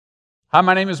Hi,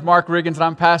 my name is Mark Riggins, and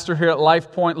I'm pastor here at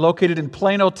Life Point, located in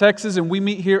Plano, Texas, and we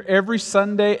meet here every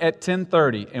Sunday at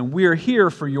 10:30, and we are here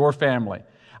for your family.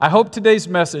 I hope today's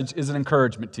message is an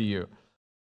encouragement to you.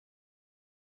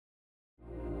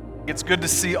 It's good to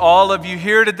see all of you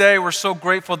here today. We're so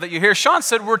grateful that you're here. Sean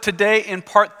said we're today in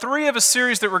part 3 of a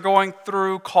series that we're going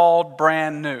through called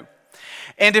Brand New.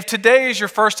 And if today is your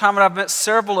first time, and I've met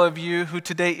several of you who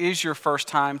today is your first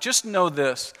time, just know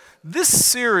this. This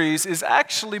series has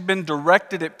actually been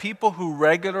directed at people who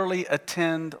regularly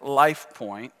attend Life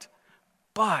Point.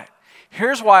 But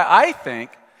here's why I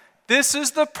think this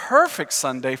is the perfect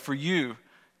Sunday for you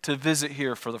to visit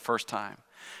here for the first time.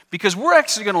 Because we're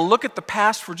actually going to look at the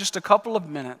past for just a couple of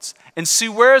minutes and see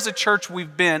where as a church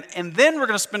we've been. And then we're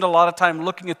going to spend a lot of time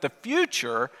looking at the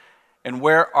future and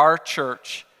where our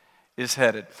church is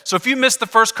headed. So if you missed the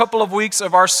first couple of weeks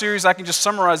of our series, I can just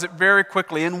summarize it very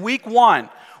quickly. In week 1,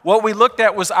 what we looked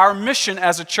at was our mission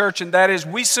as a church, and that is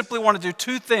we simply want to do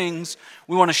 2 things.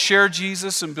 We want to share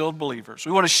Jesus and build believers.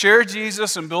 We want to share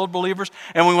Jesus and build believers,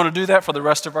 and we want to do that for the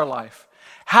rest of our life.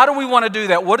 How do we want to do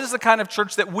that? What is the kind of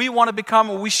church that we want to become?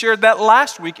 Well, we shared that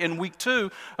last week in week 2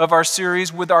 of our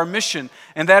series with our mission,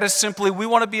 and that is simply we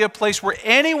want to be a place where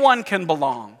anyone can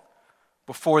belong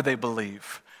before they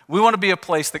believe. We want to be a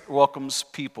place that welcomes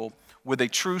people with a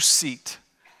true seat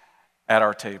at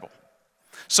our table.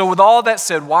 So with all that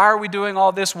said, why are we doing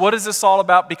all this? What is this all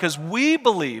about? Because we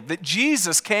believe that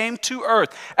Jesus came to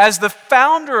earth as the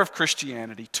founder of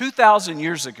Christianity 2,000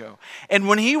 years ago. And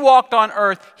when he walked on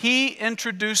earth, he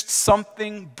introduced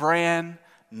something brand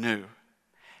new.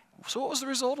 So what was the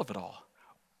result of it all?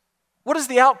 What is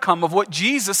the outcome of what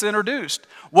Jesus introduced?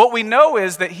 What we know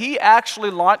is that he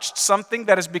actually launched something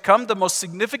that has become the most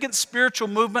significant spiritual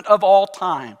movement of all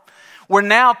time. Where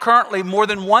now currently more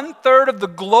than 1/3 of the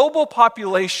global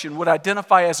population would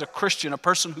identify as a Christian, a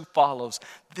person who follows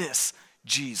this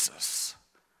Jesus.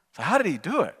 So how did he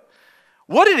do it?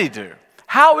 What did he do?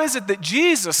 How is it that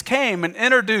Jesus came and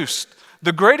introduced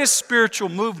the greatest spiritual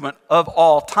movement of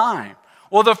all time?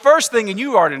 Well, the first thing, and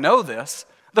you already know this,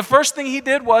 the first thing he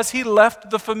did was he left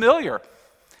the familiar.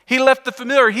 He left the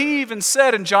familiar. He even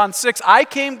said in John 6, I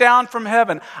came down from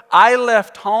heaven. I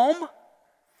left home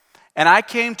and I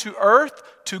came to earth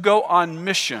to go on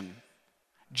mission.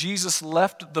 Jesus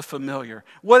left the familiar.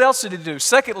 What else did he do?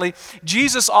 Secondly,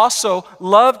 Jesus also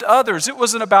loved others. It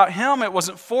wasn't about him. It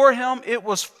wasn't for him. It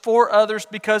was for others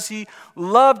because he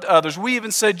loved others. We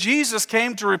even said Jesus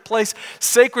came to replace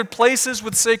sacred places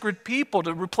with sacred people,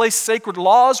 to replace sacred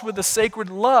laws with a sacred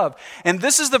love. And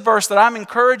this is the verse that I'm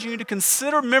encouraging you to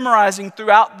consider memorizing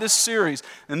throughout this series.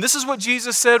 And this is what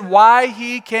Jesus said, why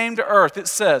he came to earth. It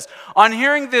says, on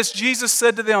hearing this, Jesus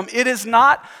said to them, it is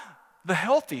not the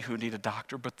healthy who need a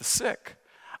doctor, but the sick.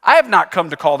 I have not come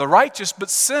to call the righteous,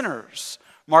 but sinners.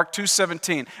 Mark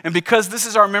 2:17. And because this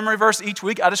is our memory verse each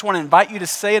week, I just want to invite you to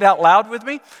say it out loud with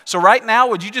me. So right now,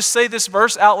 would you just say this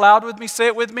verse out loud with me? Say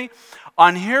it with me.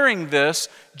 On hearing this,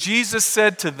 Jesus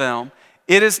said to them,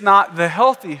 it is not the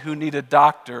healthy who need a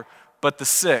doctor, but the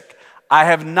sick. I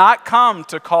have not come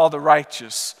to call the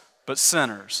righteous, but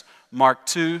sinners. Mark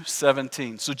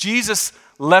 2:17. So Jesus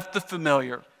left the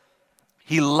familiar.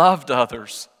 He loved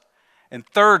others. And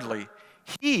thirdly,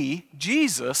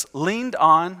 Jesus, leaned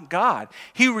on God.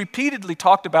 He repeatedly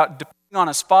talked about depending on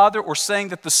his Father or saying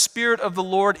that the Spirit of the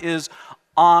Lord is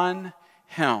on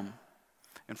him.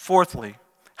 And fourthly,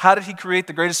 how did he create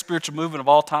the greatest spiritual movement of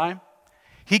all time?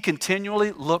 He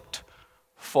continually looked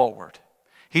forward.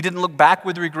 He didn't look back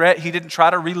with regret. He didn't try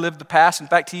to relive the past. In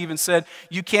fact, he even said,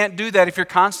 you can't do that if you're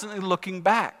constantly looking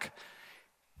back.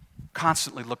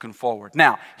 Constantly looking forward.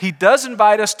 Now, he does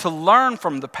invite us to learn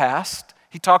from the past.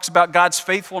 He talks about God's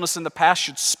faithfulness in the past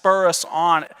should spur us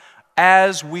on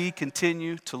as we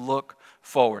continue to look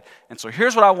forward. And so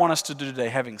here's what I want us to do today.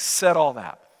 Having said all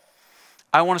that,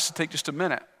 I want us to take just a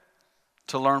minute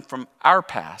to learn from our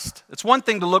past. It's one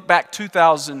thing to look back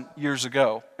 2,000 years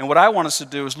ago. And what I want us to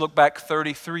do is look back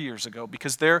 33 years ago,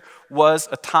 because there was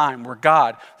a time where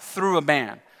God, through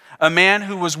a man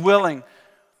who was willing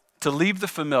to leave the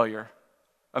familiar,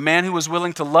 a man who was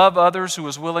willing to love others, who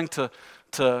was willing to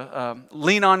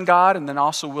lean on God, and then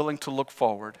also willing to look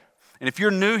forward. And if you're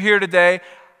new here today,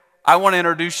 I want to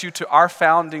introduce you to our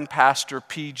founding pastor,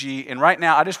 PG. And right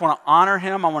now, I just want to honor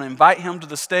him. I want to invite him to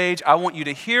the stage. I want you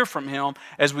to hear from him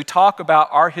as we talk about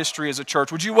our history as a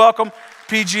church. Would you welcome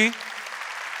PG?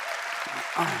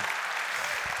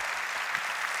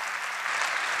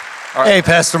 Right. Hey,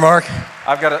 Pastor Mark.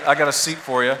 I got a seat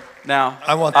for you. Now,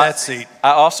 I want that seat.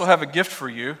 I also have a gift for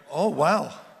you. Oh,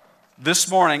 wow. This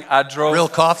morning, I drove... Real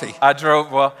coffee. I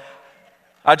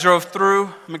drove through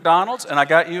McDonald's, and I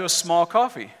got you a small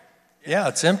coffee. Yeah,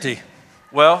 it's empty.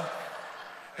 Well,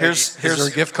 Is there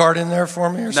a gift card in there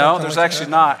for me or something? No, there's actually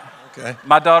not. Okay.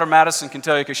 My daughter Madison can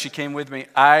tell you because she came with me.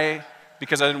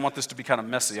 Because I didn't want this to be kind of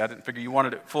messy. I didn't figure you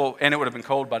wanted it full, and it would have been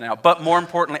cold by now. But more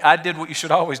importantly, I did what you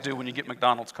should always do when you get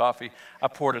McDonald's coffee. I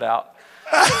poured it out.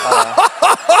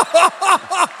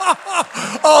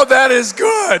 Oh, that is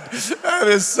good. That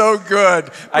is so good.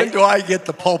 When do I get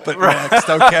the pulpit next?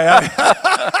 Okay.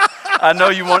 I know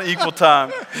you want equal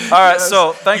time. All right,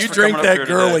 so thanks for coming up here today. You drink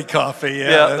that girly coffee.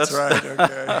 Yeah, that's right.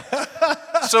 Okay.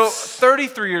 So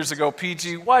 33 years ago,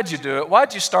 PG, why'd you do it?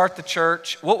 Why'd you start the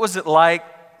church? What was it like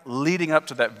leading up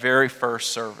to that very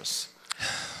first service?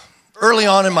 Early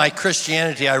on in my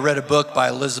Christianity, I read a book by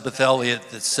Elizabeth Elliot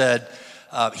that said,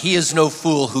 he is no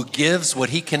fool who gives what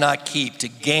he cannot keep to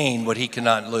gain what he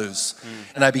cannot lose.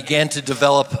 And I began to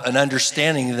develop an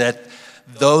understanding that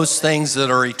those things that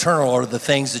are eternal are the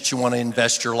things that you want to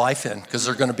invest your life in because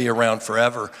they're going to be around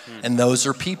forever. And those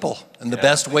are people. And the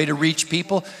best way to reach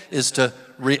people is to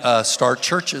start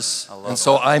churches. And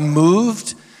so I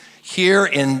moved here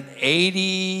in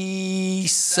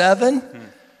 87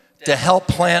 to help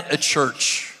plant a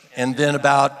church. And then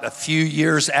about a few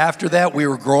years after that, we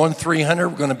were growing 300.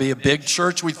 We're going to be a big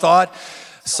church, we thought.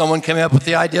 Someone came up with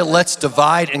the idea, let's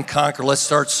divide and conquer. Let's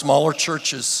start smaller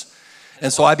churches.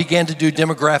 And so I began to do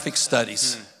demographic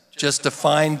studies just to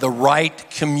find the right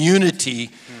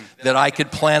community that I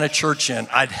could plant a church in.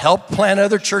 I'd help plant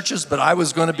other churches, but I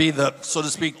was going to be the, so to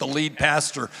speak, the lead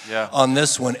pastor on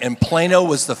this one. And Plano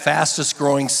was the fastest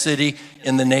growing city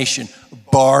in the nation,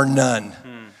 bar none.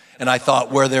 And I thought,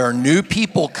 where there are new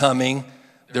people coming,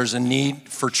 there's a need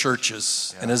for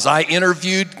churches. And as I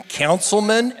interviewed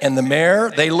councilmen and the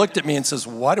mayor, they looked at me and says,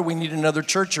 why do we need another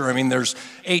church here? I mean, there's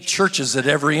 8 churches at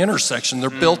every intersection. They're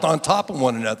built on top of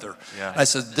one another. I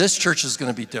said, this church is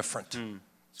going to be different.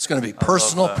 It's going to be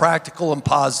personal, practical, and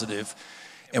positive,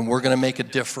 and we're going to make a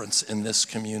difference in this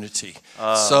community.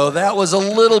 So that was a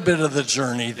little bit of the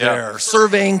journey there.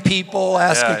 Surveying people,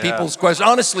 asking people's questions.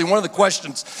 Honestly, one of the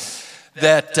questions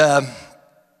that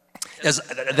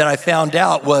I found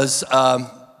out was,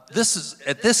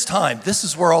 at this time, this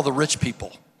is where all the rich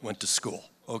people went to school,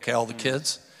 okay, all the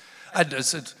kids. I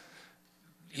said,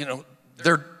 you know,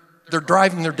 they're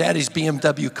driving their daddy's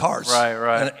BMW cars.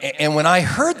 Right. And when I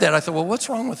heard that, I thought, well, what's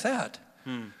wrong with that?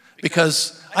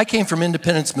 Because I came from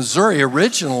Independence, Missouri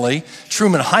originally,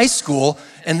 Truman High School,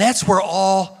 and that's where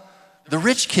all the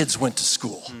rich kids went to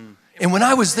school. And when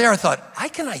I was there, I thought, I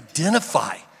can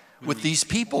identify with these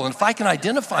people. And if I can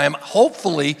identify them,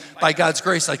 hopefully, by God's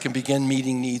grace, I can begin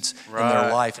meeting needs in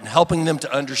their life and helping them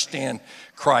to understand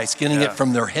Christ, getting it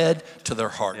from their head to their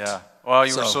heart. Well,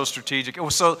 you were so strategic.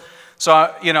 So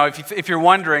you know, if you're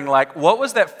wondering, like, what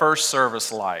was that first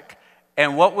service like?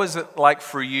 And what was it like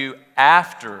for you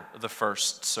after the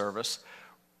first service?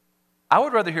 I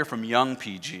would rather hear from young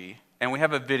PG, and we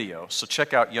have a video, so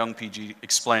check out young PG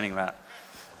explaining that.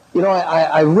 You know,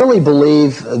 I really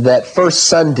believe that first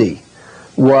Sunday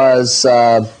was,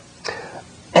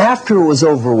 after it was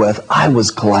over with, I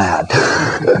was glad.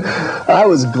 I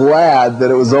was glad that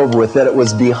it was over with, that it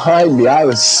was behind me. I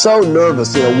was so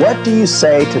nervous. You know, what do you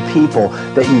say to people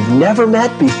that you've never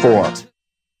met before?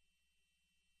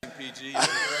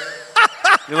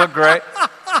 You look great.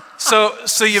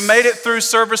 So you made it through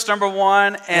service number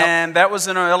 1, and that was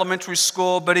in an elementary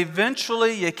school, but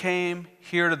eventually you came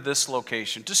here to this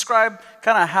location. Describe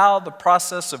kind of how the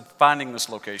process of finding this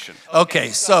location.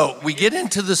 Okay, so we get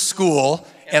into the school,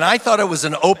 and I thought it was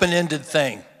an open-ended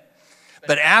thing.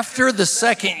 But after the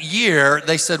second year,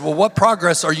 they said, well, what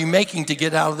progress are you making to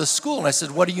get out of the school? And I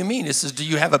said, what do you mean? He says, do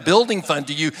you have a building fund?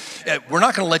 We're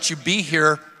not going to let you be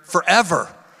here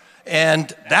forever. And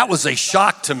that was a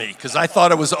shock to me because I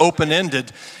thought it was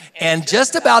open-ended. And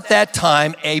just about that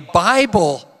time, a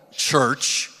Bible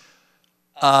church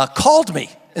called me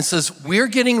and says, we're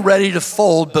getting ready to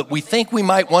fold, but we think we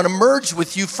might want to merge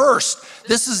with you first.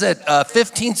 This is at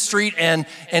 15th Street and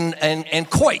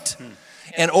Coit.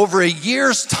 And over a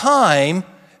year's time,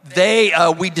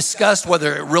 we discussed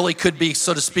whether it really could be,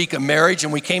 so to speak, a marriage,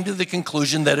 and we came to the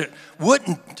conclusion that it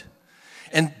wouldn't.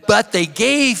 But they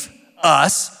gave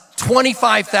us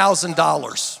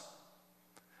 $25,000.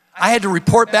 I had to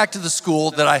report back to the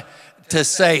school to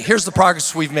say, here's the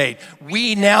progress we've made.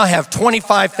 We now have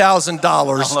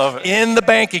 $25,000 in the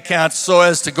bank account so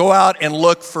as to go out and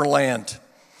look for land.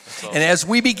 And as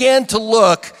we began to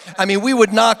look, I mean, we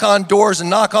would knock on doors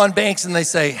and knock on banks, and they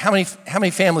say, how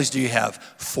many families do you have?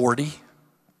 40.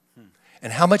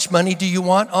 And how much money do you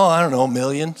want? Oh, I don't know, $1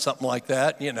 million, something like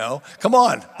that, you know. Come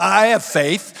on, I have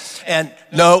faith. And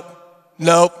nope,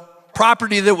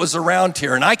 property that was around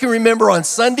here. And I can remember on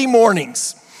Sunday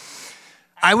mornings,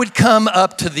 I would come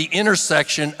up to the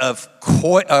intersection of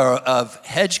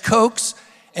Hedgecoats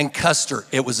and Custer.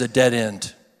 It was a dead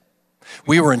end.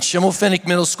 We were in Schimmelpfennig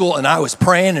Middle School, and I was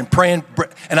praying and praying,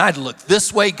 and I'd look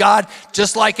this way, God,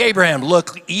 just like Abraham,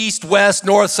 look east, west,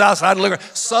 north, south. I'd look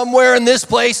somewhere in this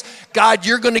place, God,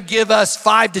 you're going to give us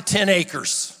 5 to 10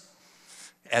 acres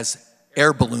as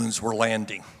air balloons were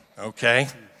landing, okay?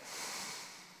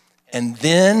 And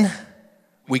then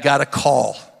we got a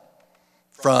call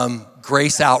from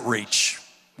Grace Outreach,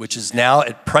 which is now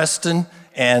at Preston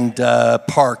and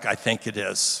Park, I think it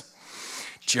is.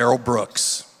 Gerald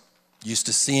Brooks. Used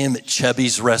to see him at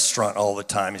Chubby's restaurant all the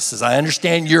time. He says, I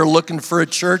understand you're looking for a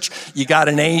church. You got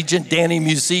an agent, Danny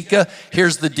Musica.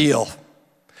 Here's the deal.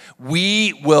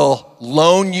 We will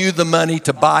loan you the money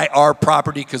to buy our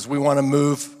property because we want to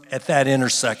move at that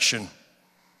intersection.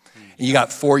 And you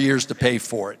got 4 years to pay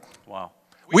for it. Wow.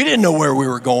 We didn't know where we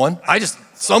were going.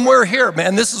 Somewhere here,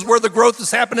 man, this is where the growth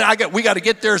is happening. We got to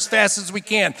get there as fast as we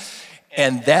can.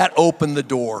 And that opened the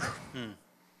door.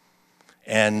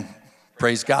 And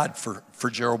praise God for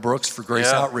Gerald Brooks, for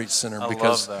Grace Outreach Center,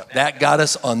 because that got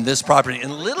us on this property.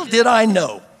 And little did I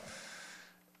know,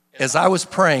 as I was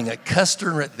praying at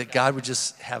Custer, that God would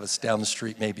just have us down the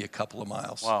street maybe a couple of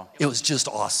miles. Wow. It was just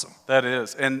awesome. That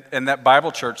is. And that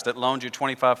Bible church that loaned you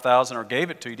 $25,000 or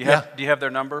gave it to you, do you have their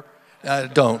number? I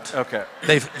don't. Okay.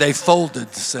 They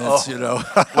folded since,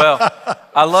 Well,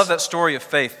 I love that story of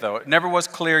faith, though. It never was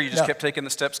clear. You just kept taking the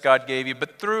steps God gave you.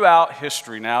 But throughout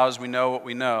history, now as we know what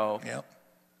we know,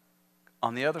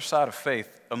 on the other side of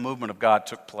faith, a movement of God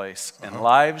took place, and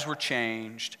lives were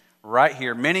changed right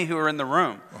here. Many who are in the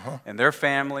room and their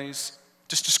families.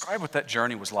 Just describe what that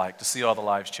journey was like to see all the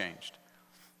lives changed.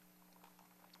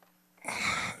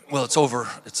 Well, it's over.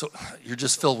 You're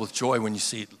just filled with joy when you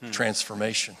see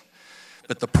transformation.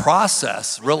 But the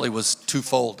process really was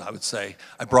twofold, I would say.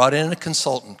 I brought in a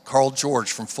consultant, Carl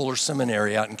George from Fuller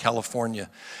Seminary out in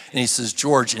California. And he says,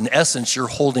 George, in essence, you're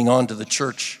holding on to the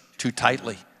church too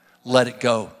tightly. Let it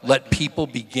go. Let people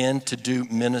begin to do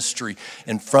ministry.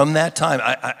 And from that time,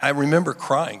 I remember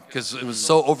crying because it was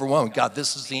so overwhelming. God,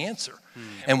 this is the answer.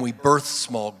 And we birthed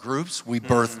small groups. We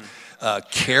birthed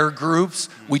care groups.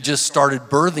 We just started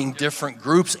birthing different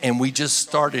groups, and we just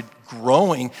started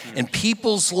growing. And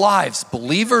people's lives,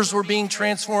 believers were being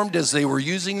transformed as they were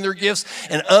using their gifts,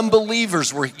 and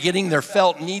unbelievers were getting their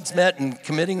felt needs met and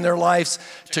committing their lives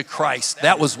to Christ.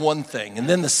 That was one thing. And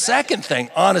then the second thing,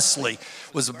 honestly,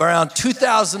 was around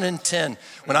 2010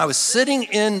 when I was sitting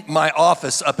in my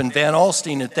office up in Van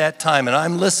Alstyne at that time, and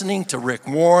I'm listening to Rick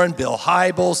Warren, Bill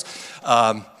Hybels,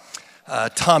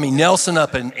 Tommy Nelson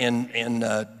up in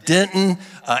Denton,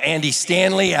 Andy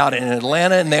Stanley out in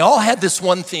Atlanta, and they all had this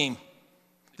one theme.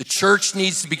 The church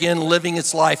needs to begin living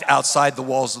its life outside the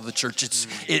walls of the church.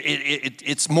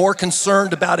 It's more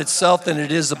concerned about itself than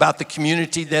it is about the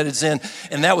community that it's in.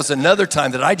 And that was another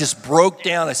time that I just broke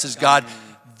down. I says, God,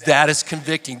 that is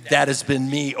convicting. That has been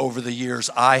me over the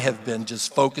years. I have been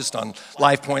just focused on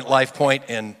Life Point,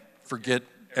 and forget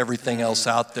everything else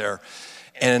out there.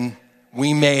 And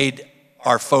we made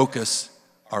our focus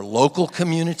our local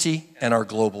community and our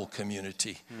global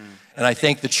community. And I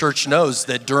think the church knows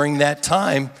that during that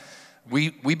time,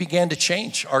 we began to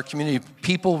change our community.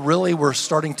 People really were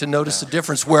starting to notice a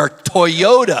difference where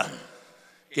Toyota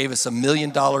gave us $1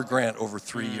 million grant over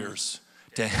 3 years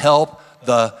to help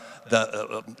the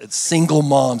single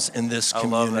moms in this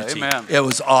community. I love that. Amen. It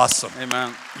was awesome.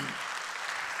 Amen.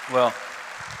 Well,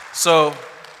 so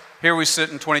here we sit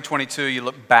in 2022. You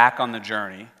look back on the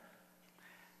journey.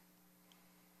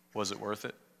 Was it worth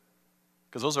it?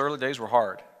 Because those early days were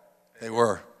hard. They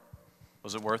were.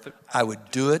 Was it worth it? I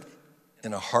would do it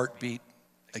in a heartbeat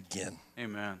again.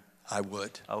 Amen. I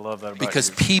would. I love that about because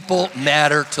you. People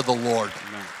matter to the Lord.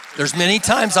 Amen. There's many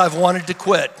times I've wanted to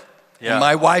quit. Yeah. And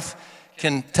my wife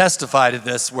can testify to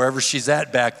this wherever she's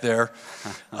at back there.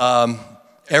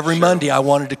 Every Monday I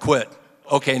wanted to quit.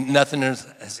 Okay, nothing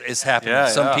is happening. Yeah,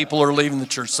 Some people are leaving the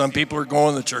church. Some people are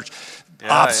going to the church.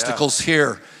 Yeah, Obstacles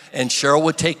here. And Cheryl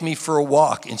would take me for a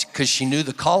walk because she knew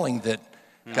the calling that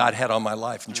God had on my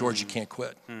life. And George, you can't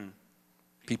quit.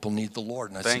 People need the Lord.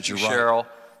 And I Thank said, you, you're Cheryl. right.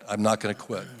 I'm not going to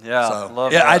quit. Yeah, so,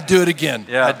 love that. I'd do it again.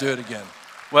 Yeah. I'd do it again.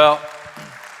 Well,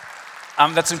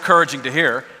 that's encouraging to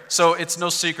hear. So it's no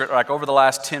secret, like over the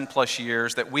last 10 plus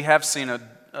years, that we have seen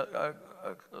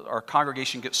our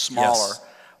congregation get smaller. Yes.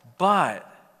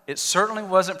 But it certainly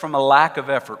wasn't from a lack of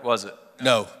effort, was it?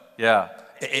 No. Yeah.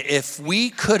 If we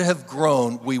could have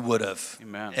grown, we would have.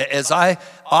 Amen. As I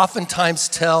oftentimes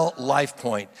tell Life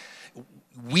Point,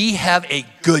 we have a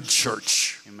good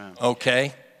church. Amen.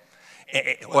 Okay?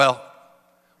 Well,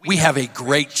 We have a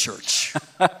great church.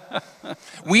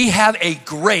 We have a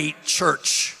great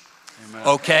church. Amen.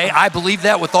 Okay? I believe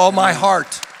that with all my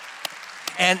heart.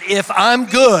 And if I'm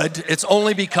good, it's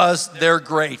only because they're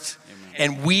great. Amen.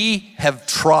 And we have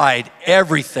tried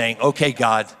everything, okay,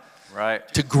 God, right,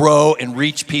 to grow and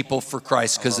reach people for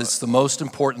Christ, because it's the most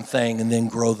important thing, and then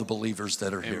grow the believers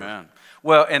that are here. Amen.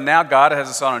 Well, and now God has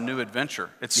us on a new adventure.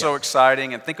 It's so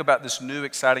exciting. And think about this new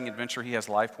exciting adventure He has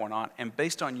LifePoint on. And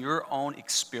based on your own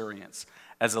experience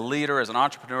as a leader, as an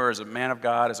entrepreneur, as a man of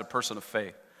God, as a person of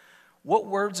faith, what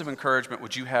words of encouragement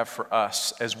would you have for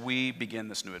us as we begin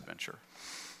this new adventure?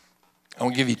 I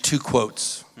want to give you 2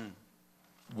 quotes.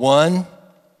 One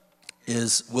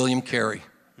is William Carey.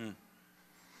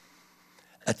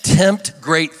 Attempt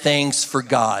great things for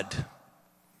God.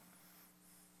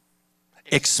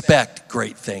 Expect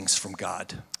great things from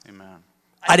God. Amen.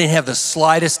 I didn't have the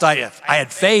slightest idea. I had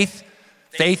faith.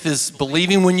 Faith is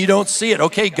believing when you don't see it.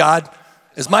 Okay, God,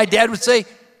 as my dad would say,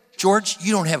 George,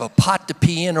 you don't have a pot to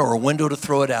pee in or a window to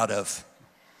throw it out of.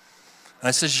 And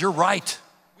I says, you're right.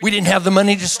 We didn't have the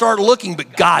money to start looking,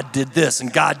 but God did this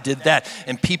and God did that,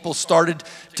 and people started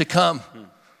to come.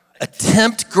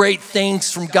 Attempt great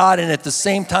things from God, and at the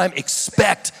same time,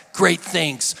 expect great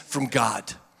things from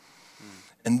God.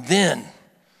 And then,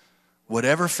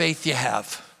 whatever faith you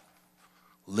have,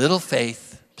 little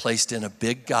faith placed in a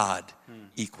big God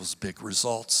equals big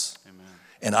results. Amen.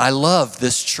 And I love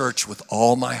this church with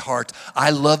all my heart.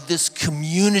 I love this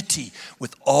community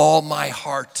with all my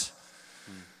heart.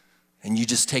 And you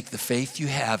just take the faith you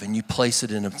have and you place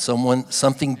it in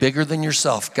something bigger than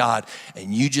yourself, God,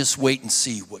 and you just wait and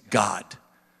see what God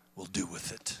will do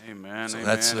with it. Amen, so amen,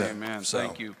 that's it. Amen. So,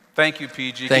 thank you. Thank you,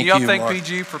 PG. Thank Can y'all you, thank Mark.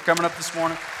 PG for coming up this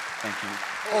morning? Thank you.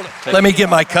 Let me get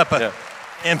my cup of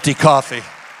empty coffee.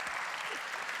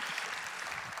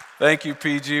 Thank you,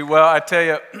 PG. Well, I tell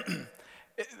you,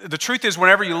 the truth is,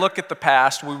 whenever you look at the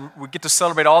past, we get to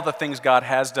celebrate all the things God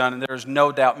has done, and there's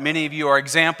no doubt many of you are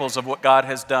examples of what God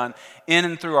has done in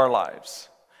and through our lives.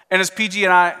 And as PG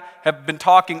and I have been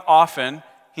talking often,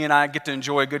 he and I get to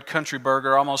enjoy a good country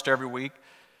burger almost every week.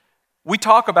 We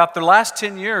talk about the last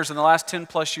 10 years and the last 10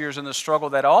 plus years and the struggle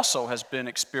that also has been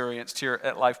experienced here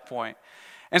at LifePoint.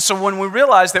 And so when we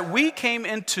realized that I'm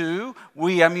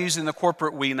using the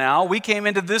corporate we now, we came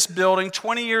into this building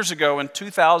 20 years ago in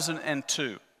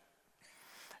 2002.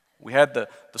 We had the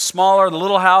smaller, the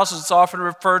little house as it's often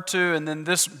referred to, and then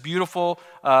this beautiful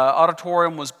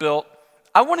auditorium was built.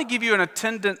 I want to give you an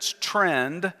attendance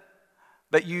trend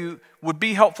that you would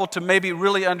be helpful to maybe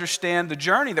really understand the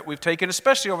journey that we've taken,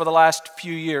 especially over the last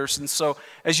few years. And so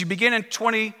as you begin in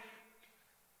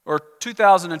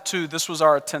 2002, this was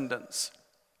our attendance.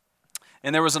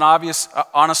 And there was an obvious,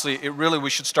 honestly, we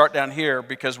should start down here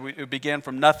because it began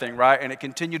from nothing, right? And it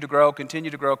continued to grow, continue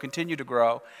to grow, continue to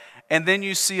grow. And then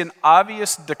you see an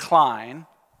obvious decline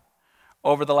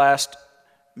over the last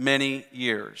many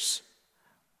years.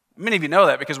 Many of you know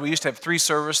that because we used to have 3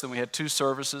 services, then we had 2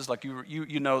 services. Like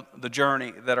you know the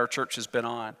journey that our church has been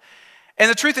on.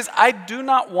 And the truth is, I do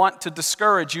not want to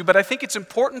discourage you, but I think it's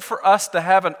important for us to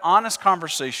have an honest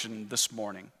conversation this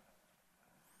morning.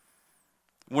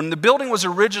 When the building was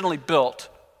originally built,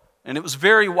 and it was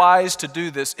very wise to do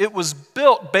this, it was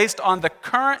built based on the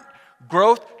current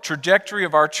growth trajectory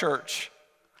of our church,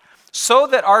 so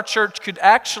that our church could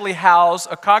actually house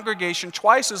a congregation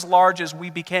twice as large as we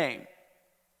became.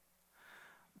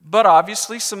 But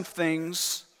obviously some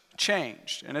things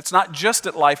changed, and it's not just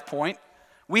at LifePoint.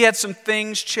 We had some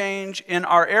things change in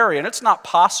our area, and it's not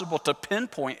possible to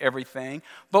pinpoint everything,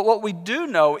 but what we do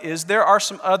know is there are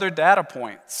some other data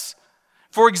points.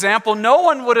 For example, no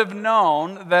one would have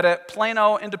known that at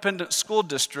Plano Independent School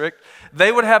District, they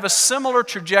would have a similar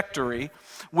trajectory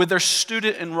with their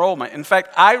student enrollment. In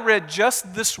fact, I read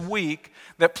just this week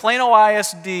that Plano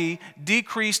ISD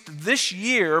decreased this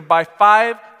year by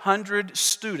 500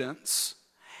 students,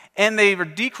 and they are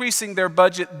decreasing their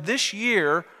budget this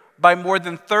year by more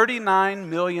than $39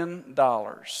 million.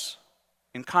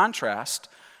 In contrast,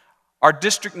 our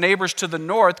district neighbors to the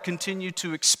north continue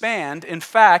to expand. In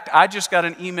fact, I just got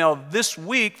an email this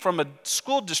week from a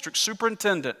school district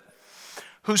superintendent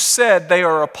who said they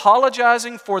are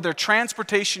apologizing for their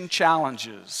transportation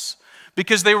challenges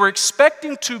because they were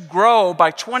expecting to grow by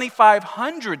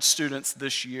 2,500 students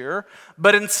this year,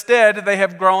 but instead they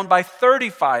have grown by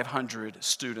 3,500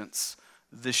 students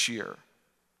this year.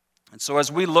 And so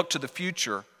as we look to the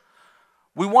future,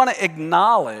 we want to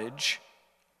acknowledge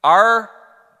our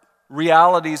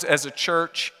realities as a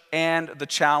church and the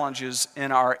challenges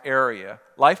in our area.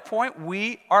 LifePoint,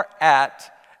 we are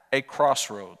at a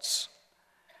crossroads.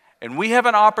 And we have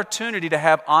an opportunity to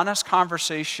have honest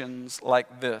conversations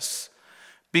like this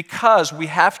because we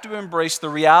have to embrace the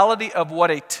reality of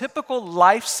what a typical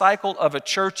life cycle of a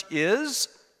church is.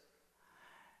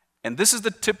 And this is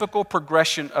the typical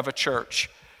progression of a church.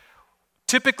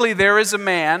 Typically, there is a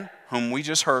man, whom we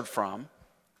just heard from,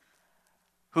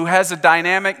 who has a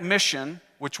dynamic mission,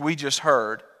 which we just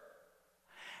heard.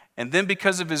 And then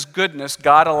because of his goodness,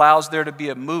 God allows there to be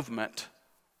a movement,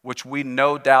 which we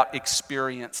no doubt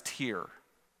experienced here.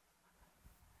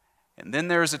 And then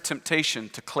there is a temptation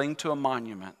to cling to a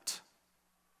monument.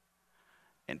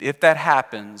 And if that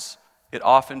happens, it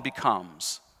often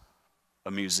becomes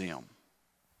a museum.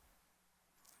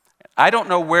 I don't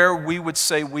know where we would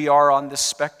say we are on this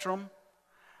spectrum,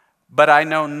 but I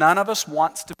know none of us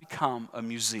wants to become a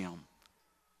museum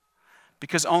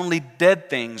because only dead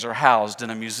things are housed in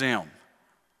a museum,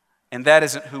 and that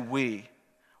isn't who we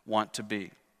want to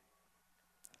be.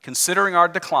 Considering our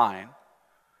decline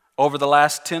over the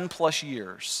last 10 plus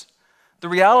years, the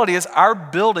reality is our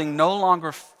building no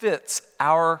longer fits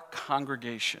our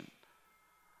congregation.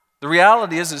 The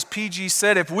reality is, as PG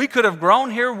said, if we could have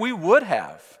grown here, we would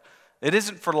have. It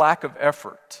isn't for lack of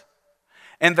effort.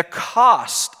 And the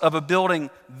cost of a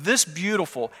building this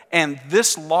beautiful and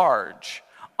this large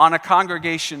on a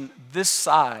congregation this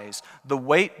size, the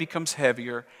weight becomes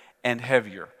heavier and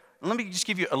heavier. Let me just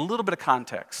give you a little bit of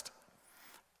context.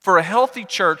 For a healthy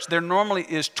church, there normally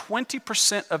is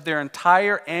 20% of their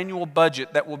entire annual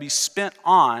budget that will be spent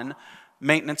on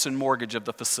maintenance and mortgage of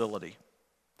the facility.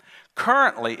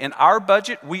 Currently, in our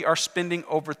budget, we are spending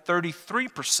over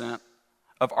 33%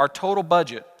 of our total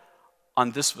budget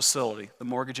on this facility, the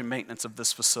mortgage and maintenance of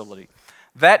this facility.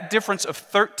 That difference of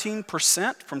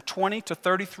 13% from 20 to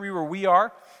 33 where we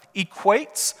are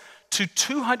equates to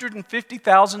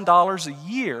 $250,000 a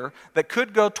year that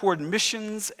could go toward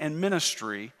missions and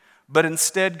ministry, but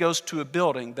instead goes to a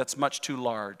building that's much too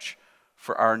large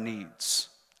for our needs.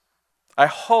 I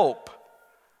hope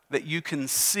that you can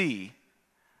see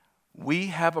we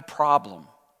have a problem,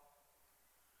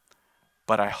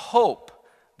 but I hope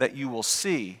that you will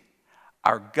see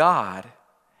our God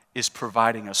is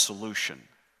providing a solution.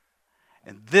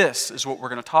 And this is what we're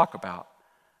going to talk about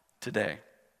today.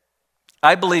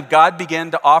 I believe God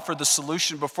began to offer the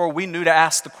solution before we knew to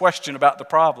ask the question about the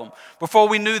problem. Before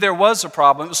we knew there was a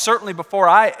problem. It was certainly before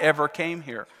I ever came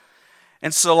here.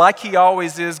 And so like He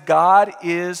always is, God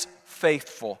is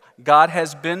faithful. God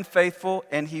has been faithful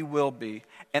and He will be.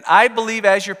 And I believe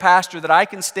as your pastor that I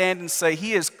can stand and say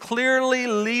He is clearly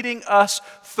leading us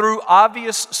through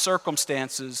obvious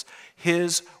circumstances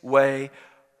His way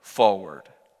forward.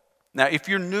 Now, if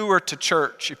you're newer to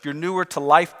church, if you're newer to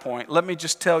LifePoint, let me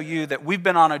just tell you that we've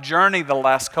been on a journey the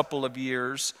last couple of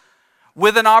years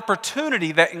with an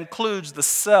opportunity that includes the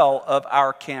sale of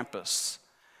our campus.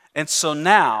 And so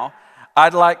now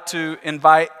I'd like to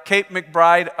invite Kate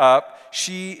McBride up.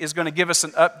 She is going to give us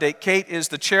an update. Kate is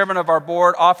the chairman of our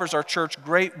board, offers our church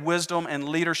great wisdom and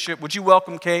leadership. Would you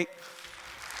welcome Kate?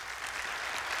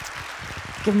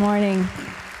 Good morning.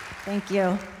 Thank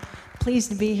you.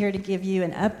 Pleased to be here to give you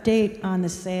an update on the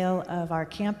sale of our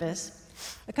campus.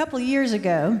 A couple of years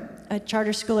ago, a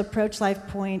charter school approached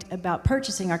LifePoint about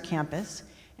purchasing our campus,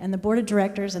 and the board of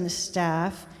directors and the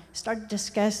staff started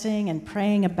discussing and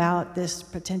praying about this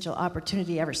potential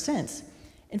opportunity ever since.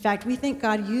 In fact, we think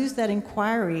God used that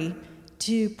inquiry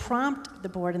to prompt the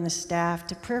board and the staff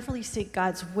to prayerfully seek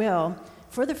God's will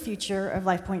for the future of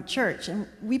LifePoint Church. And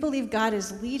we believe God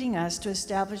is leading us to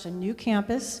establish a new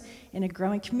campus in a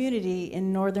growing community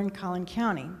in northern Collin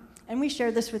County. And we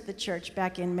shared this with the church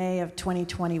back in May of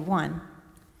 2021.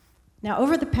 Now,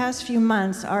 over the past few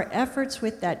months, our efforts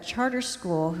with that charter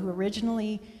school who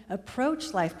originally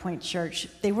approached LifePoint Church,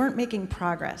 they weren't making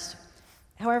progress.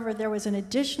 However, there was an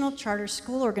additional charter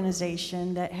school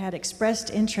organization that had expressed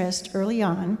interest early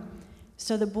on,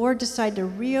 so the board decided to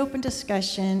reopen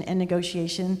discussion and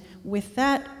negotiation with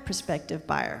that prospective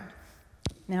buyer.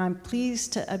 Now, I'm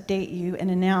pleased to update you and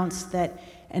announce that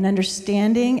an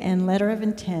understanding and letter of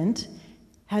intent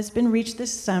has been reached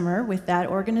this summer with that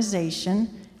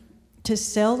organization to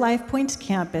sell LifePoint's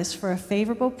campus for a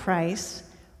favorable price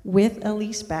with a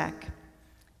leaseback.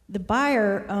 The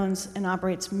buyer owns and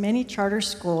operates many charter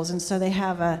schools, and so they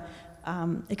have a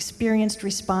experienced,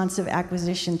 responsive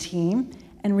acquisition team,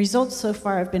 and results so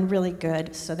far have been really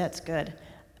good, so that's good.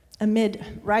 Amid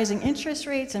rising interest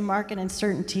rates and market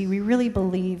uncertainty, we really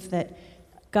believe that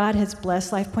God has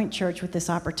blessed LifePoint Church with this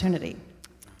opportunity.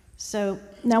 So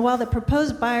now, while the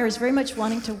proposed buyer is very much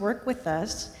wanting to work with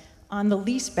us on the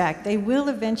leaseback, they will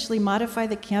eventually modify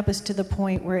the campus to the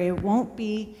point where it won't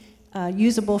be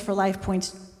usable for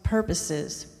LifePoint's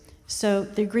purposes. So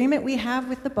the agreement we have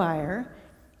with the buyer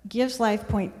gives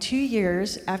LifePoint 2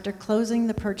 years after closing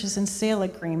the purchase and sale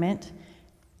agreement,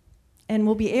 and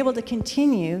we'll be able to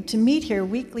continue to meet here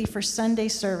weekly for Sunday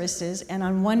services and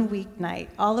on 1 weeknight,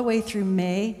 all the way through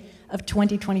May of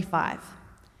 2025.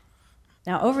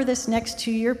 Now, over this next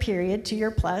 2-year period,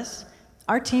 2-year plus,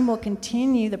 our team will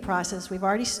continue the process we've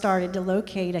already started to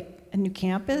locate a new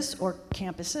campus or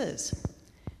campuses.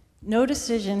 No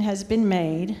decision has been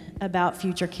made about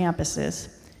future campuses.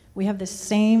 We have the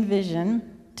same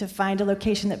vision to find a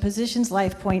location that positions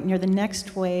LifePoint near the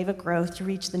next wave of growth to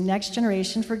reach the next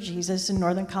generation for Jesus in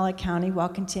Northern Collin County while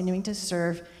continuing to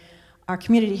serve our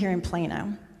community here in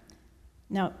Plano.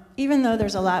 Now, even though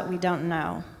there's a lot we don't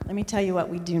know, let me tell you what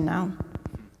we do know.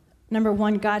 Number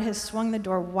one, God has swung the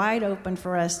door wide open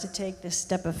for us to take this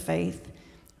step of faith.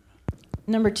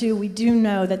 Number two, we do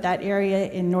know that that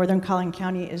area in Northern Collin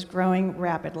County is growing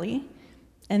rapidly,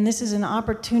 and this is an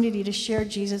opportunity to share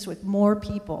Jesus with more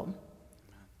people.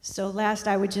 So last,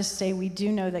 I would just say we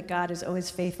do know that God is always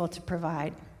faithful to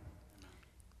provide.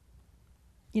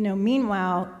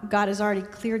 Meanwhile, God has already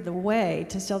cleared the way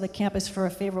to sell the campus for a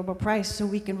favorable price so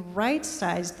we can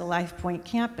right-size the LifePoint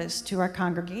campus to our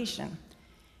congregation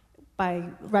by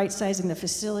right-sizing the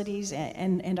facilities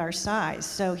and our size.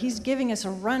 So he's giving us a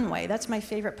runway. That's my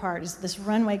favorite part, is this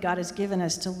runway God has given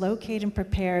us to locate and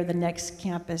prepare the next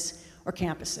campus or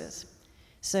campuses.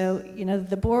 So,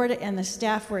 the board and the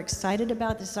staff were excited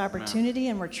about this opportunity,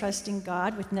 and we're trusting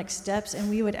God with next steps,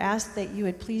 and we would ask that you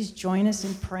would please join us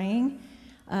in praying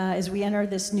as we enter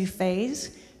this new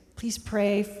phase. Please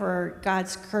pray for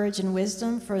God's courage and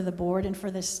wisdom for the board and for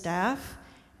the staff,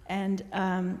 and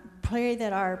pray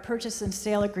that our purchase and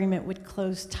sale agreement would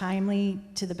close timely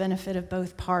to the benefit of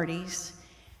both parties.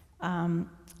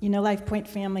 LifePoint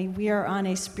family, we are on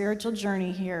a spiritual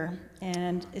journey here,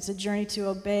 and it's a journey to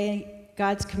obey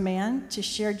God's command to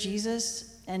share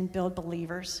Jesus and build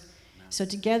believers. So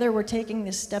together we're taking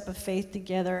this step of faith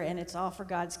together, and it's all for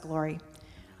God's glory.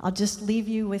 I'll just leave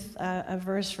you with a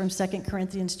verse from 2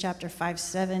 Corinthians chapter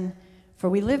 5:7. For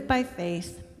we live by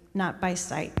faith, not by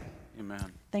sight.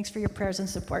 Amen. Thanks for your prayers and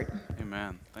support.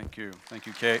 Amen. Thank you. Thank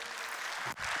you, Kate.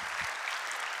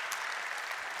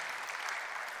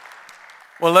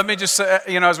 Well, let me just say,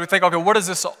 as we think, okay, what does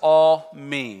this all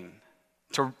mean?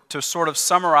 To sort of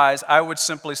summarize, I would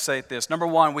simply say this. Number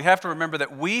one, we have to remember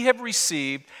that we have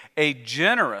received a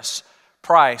generous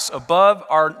price above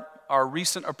our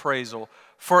recent appraisal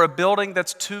for a building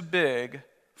that's too big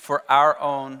for our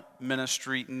own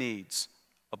ministry needs.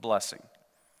 A blessing.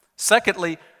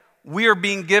 Secondly, we are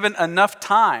being given enough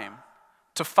time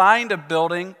to find a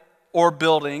building or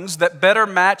buildings that better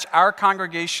match our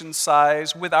congregation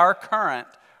size with our current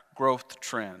growth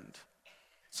trend.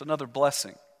 It's another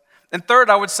blessing. And third,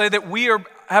 I would say that we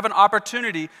have an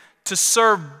opportunity to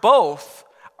serve both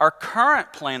our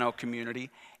current Plano community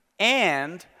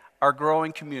and our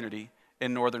growing community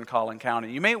in Northern Collin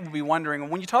County. You may be wondering,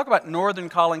 when you talk about Northern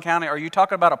Collin County, are you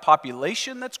talking about a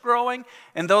population that's growing?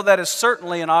 And though that is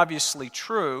certainly and obviously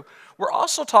true, we're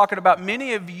also talking about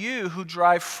many of you who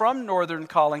drive from Northern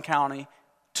Collin County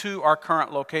to our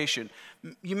current location.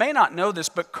 You may not know this,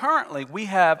 but currently we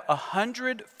have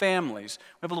 100 families.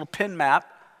 We have a little pin map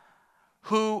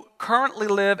who currently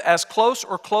live as close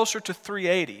or closer to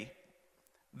 380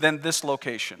 than this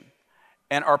location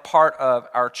and are part of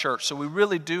our church. So we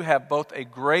really do have both a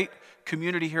great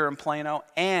community here in Plano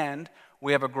and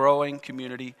we have a growing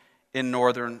community in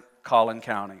Northern Collin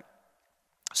County.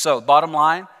 So bottom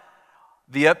line,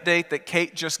 the update that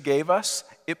Kate just gave us,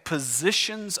 it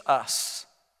positions us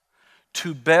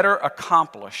to better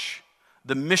accomplish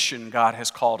the mission God has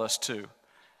called us to.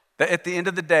 That at the end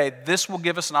of the day, this will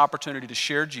give us an opportunity to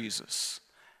share Jesus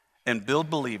and build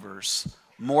believers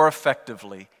more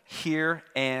effectively here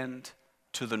and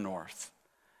to the north.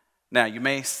 Now,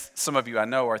 some of you I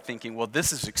know are thinking, well,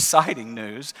 this is exciting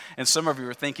news, and some of you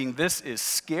are thinking, this is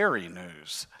scary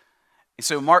news. And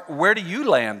so, Mark, where do you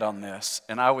land on this?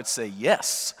 And I would say,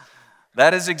 yes,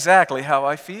 that is exactly how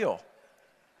I feel.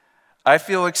 I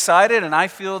feel excited, and I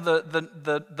feel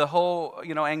the whole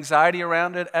anxiety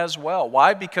around it as well.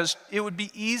 Why? Because it would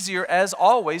be easier, as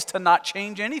always, to not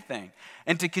change anything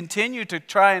and to continue to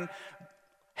try and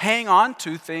hang on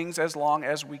to things as long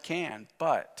as we can.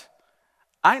 But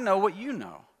I know what you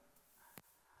know,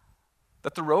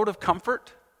 that the road of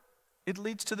comfort, it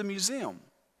leads to the museum.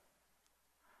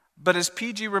 But as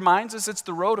PG reminds us, it's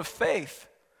the road of faith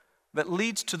that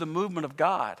leads to the movement of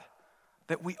God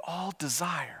that we all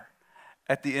desire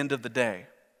at the end of the day.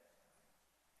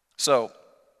 So,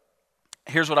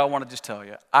 here's what I want to just tell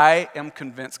you. I am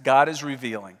convinced God is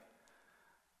revealing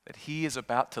that he is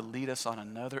about to lead us on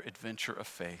another adventure of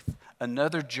faith,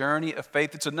 another journey of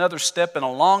faith. It's another step in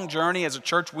a long journey as a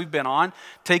church we've been on,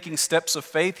 taking steps of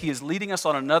faith. He is leading us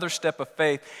on another step of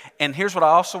faith. And here's what I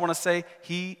also want to say.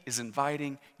 He is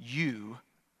inviting you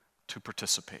to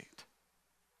participate.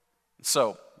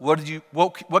 So,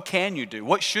 what can you do?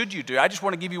 What should you do? I just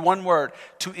want to give you one word: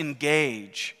 to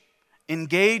engage.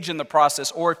 Engage in the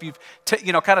process, or if you've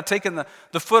kind of taken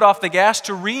the foot off the gas,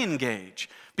 to re-engage.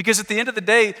 Because at the end of the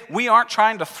day, we aren't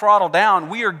trying to throttle down.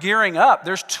 We are gearing up.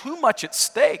 There's too much at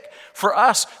stake for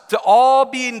us to all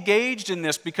be engaged in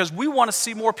this, because we want to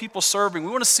see more people serving. We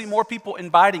want to see more people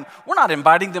inviting. We're not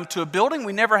inviting them to a building.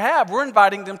 We never have. We're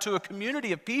inviting them to a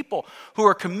community of people who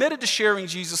are committed to sharing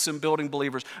Jesus and building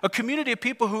believers. A community of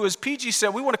people who, as PG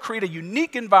said, we want to create a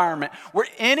unique environment where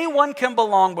anyone can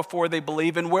belong before they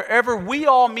believe. And wherever we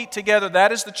all meet together,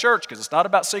 that is the church, because it's not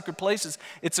about sacred places.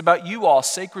 It's about you all,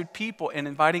 sacred people, and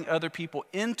inviting other people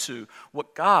into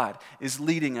what God is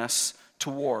leading us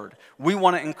toward. We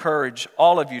want to encourage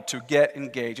all of you to get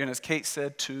engaged. And as Kate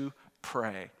said, to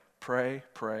pray. Pray,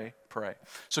 pray, pray.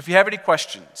 So if you have any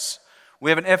questions,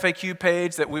 we have an FAQ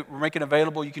page that we're making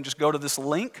available. You can just go to this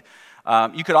link.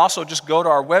 You could also just go to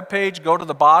our webpage, go to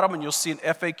the bottom, and you'll see an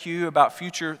FAQ about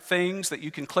future things that you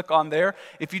can click on there.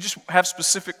 If you just have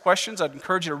specific questions, I'd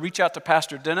encourage you to reach out to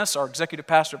Pastor Dennis, our Executive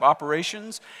Pastor of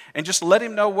Operations, and just let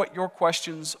him know what your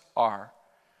questions are.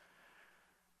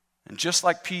 And just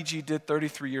like PG did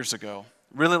 33 years ago,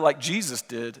 really like Jesus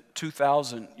did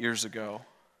 2,000 years ago,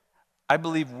 I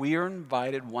believe we are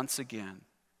invited once again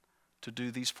to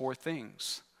do these 4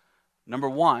 things. Number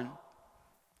 1,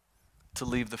 to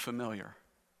leave the familiar.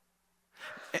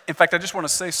 In fact, I just want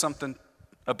to say something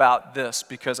about this,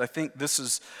 because I think this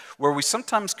is where we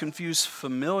sometimes confuse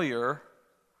familiar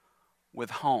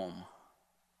with home.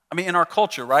 I mean, in our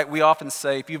culture, right, we often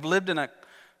say if you've lived in a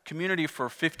community for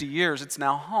 50 years, it's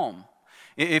now home.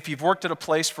 If you've worked at a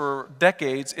place for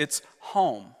decades, it's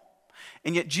home.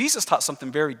 And yet Jesus taught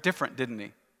something very different, didn't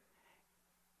he?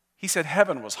 He said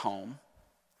heaven was home,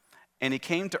 and he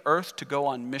came to earth to go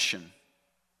on mission.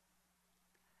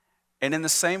 And in the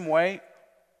same way,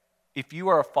 if you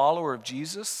are a follower of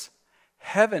Jesus,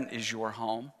 heaven is your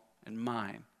home and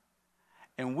mine.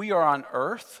 And we are on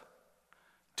earth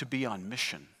to be on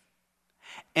mission.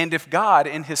 And if God,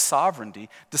 in his sovereignty,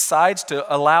 decides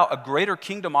to allow a greater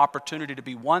kingdom opportunity to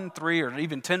be 1, 3, or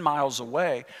even 10 miles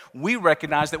away, we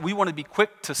recognize that we want to be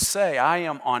quick to say, I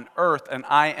am on earth and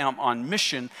I am on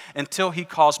mission until he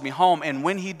calls me home. And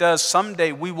when he does,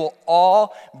 someday we will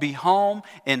all be home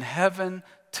in heaven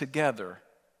together.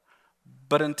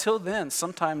 But until then,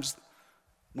 sometimes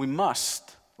we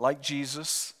must, like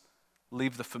Jesus,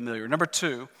 leave the familiar. Number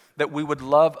 2, that we would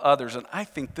love others. And I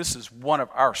think this is one of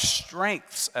our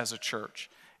strengths as a church,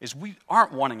 is we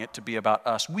aren't wanting it to be about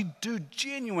us. We do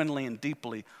genuinely and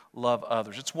deeply love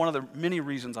others. It's one of the many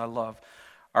reasons I love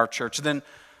our church. And then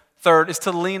 3rd is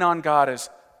to lean on God, as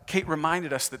Kate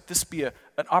reminded us, that this be an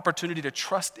opportunity to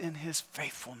trust in his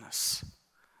faithfulness.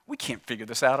 We can't figure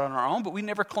this out on our own, but we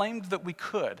never claimed that we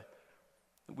could.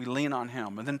 That we lean on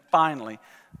him. And then finally,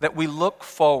 that we look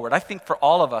forward. I think for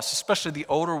all of us, especially the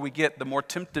older we get, the more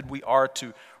tempted we are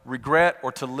to regret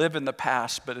or to live in the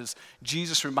past. But as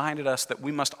Jesus reminded us, that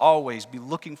we must always be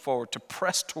looking forward, to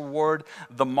press toward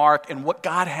the mark and what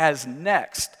God has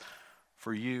next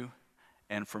for you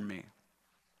and for me.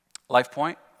 Life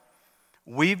Point,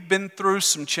 we've been through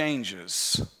some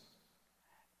changes,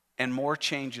 and more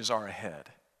changes are ahead.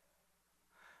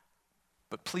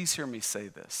 But please hear me say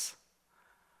this.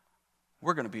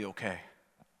 We're going to be okay.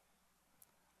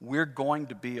 We're going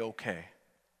to be okay.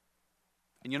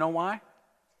 And you know why?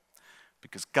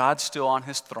 Because God's still on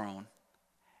his throne,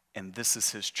 and this is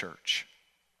his church.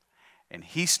 And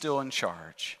he's still in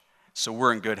charge, so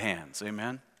we're in good hands.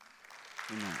 Amen?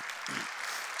 Amen.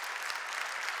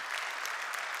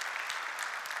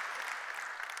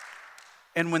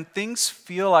 And when things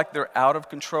feel like they're out of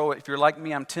control, if you're like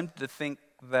me, I'm tempted to think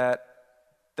that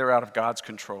they're out of God's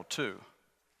control too.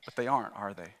 But they aren't,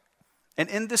 are they? And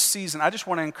in this season, I just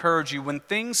want to encourage you, when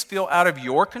things feel out of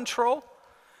your control,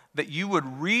 that you would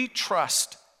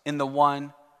retrust in the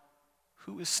one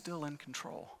who is still in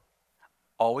control.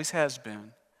 Always has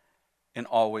been and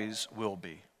always will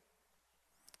be.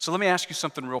 So let me ask you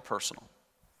something real personal.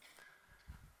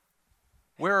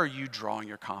 Where are you drawing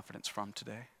your confidence from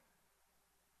today?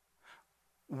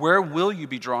 Where will you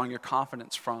be drawing your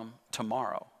confidence from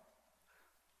tomorrow?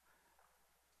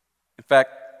 In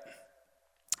fact,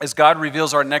 as God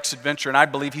reveals our next adventure, and I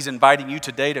believe he's inviting you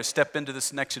today to step into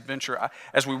this next adventure,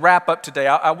 as we wrap up today,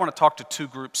 I want to talk to 2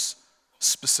 groups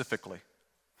specifically.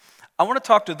 I want to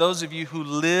talk to those of you who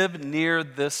live near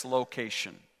this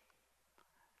location.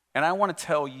 And I want to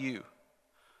tell you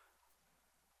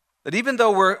that even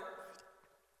though we're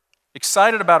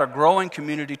excited about a growing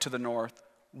community to the north,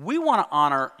 we want to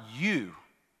honor you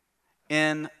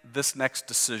in this next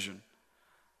decision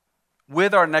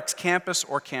with our next campus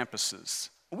or campuses.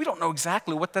 We don't know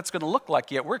exactly what that's going to look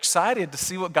like yet. We're excited to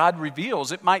see what God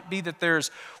reveals. It might be that there's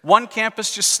one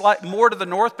campus just slightly more to the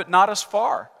north, but not as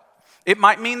far. It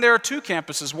might mean there are two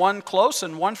campuses, one close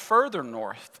and one further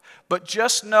north. But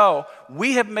just know,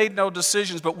 we have made no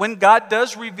decisions. But when God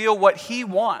does reveal what He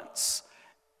wants,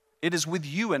 it is with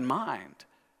you in mind.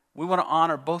 We want to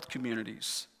honor both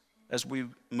communities as we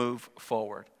move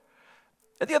forward.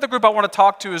 And the other group I want to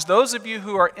talk to is those of you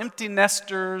who are empty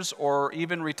nesters or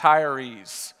even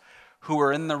retirees who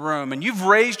are in the room. And you've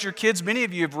raised your kids, many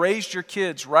of you have raised your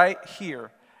kids right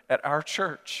here at our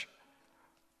church.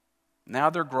 Now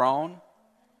they're grown.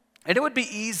 And it would be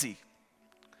easy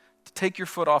to take your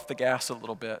foot off the gas a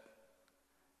little bit.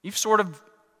 You've sort of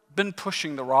been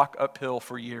pushing the rock uphill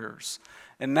for years.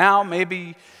 And now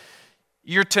maybe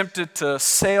you're tempted to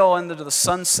sail into the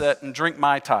sunset and drink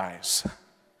Mai Tais.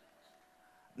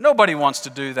 Nobody wants to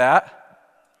do that,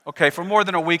 okay, for more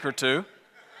than a week or two.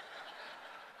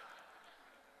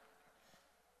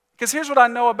 Because here's what I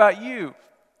know about you.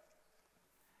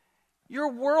 You're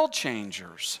world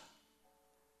changers.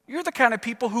 You're the kind of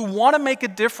people who want to make a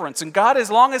difference. And God, as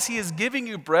long as He is giving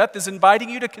you breath, is inviting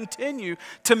you to continue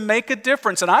to make a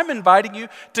difference. And I'm inviting you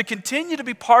to continue to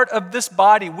be part of this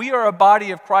body. We are a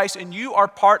body of Christ, and you are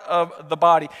part of the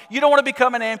body. You don't want to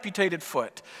become an amputated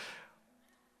foot.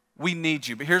 We need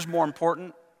you. But here's more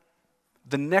important.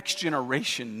 The next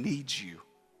generation needs you,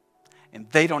 and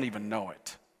they don't even know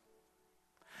it.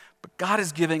 But God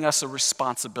is giving us a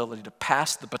responsibility to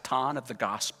pass the baton of the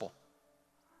gospel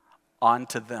on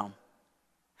to them.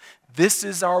 This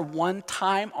is our one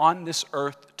time on this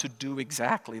earth to do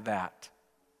exactly that.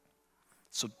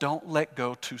 So don't let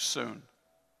go too soon.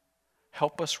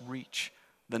 Help us reach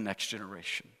the next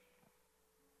generation.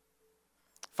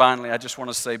 Finally, I just want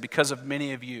to say, because of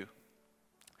many of you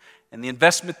and the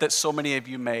investment that so many of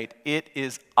you made, it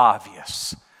is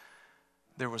obvious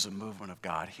there was a movement of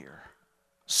God here.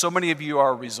 So many of you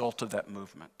are a result of that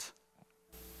movement.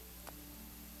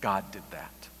 God did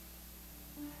that.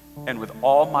 And with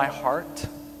all my heart,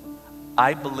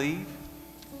 I believe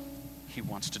He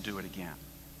wants to do it again.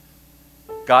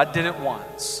 God did it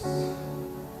once,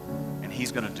 and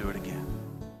He's going to do it again.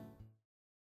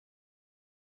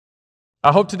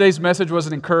 I hope today's message was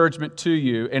an encouragement to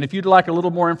you. And if you'd like a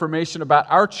little more information about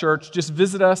our church, just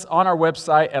visit us on our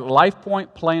website at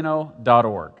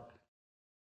lifepointplano.org.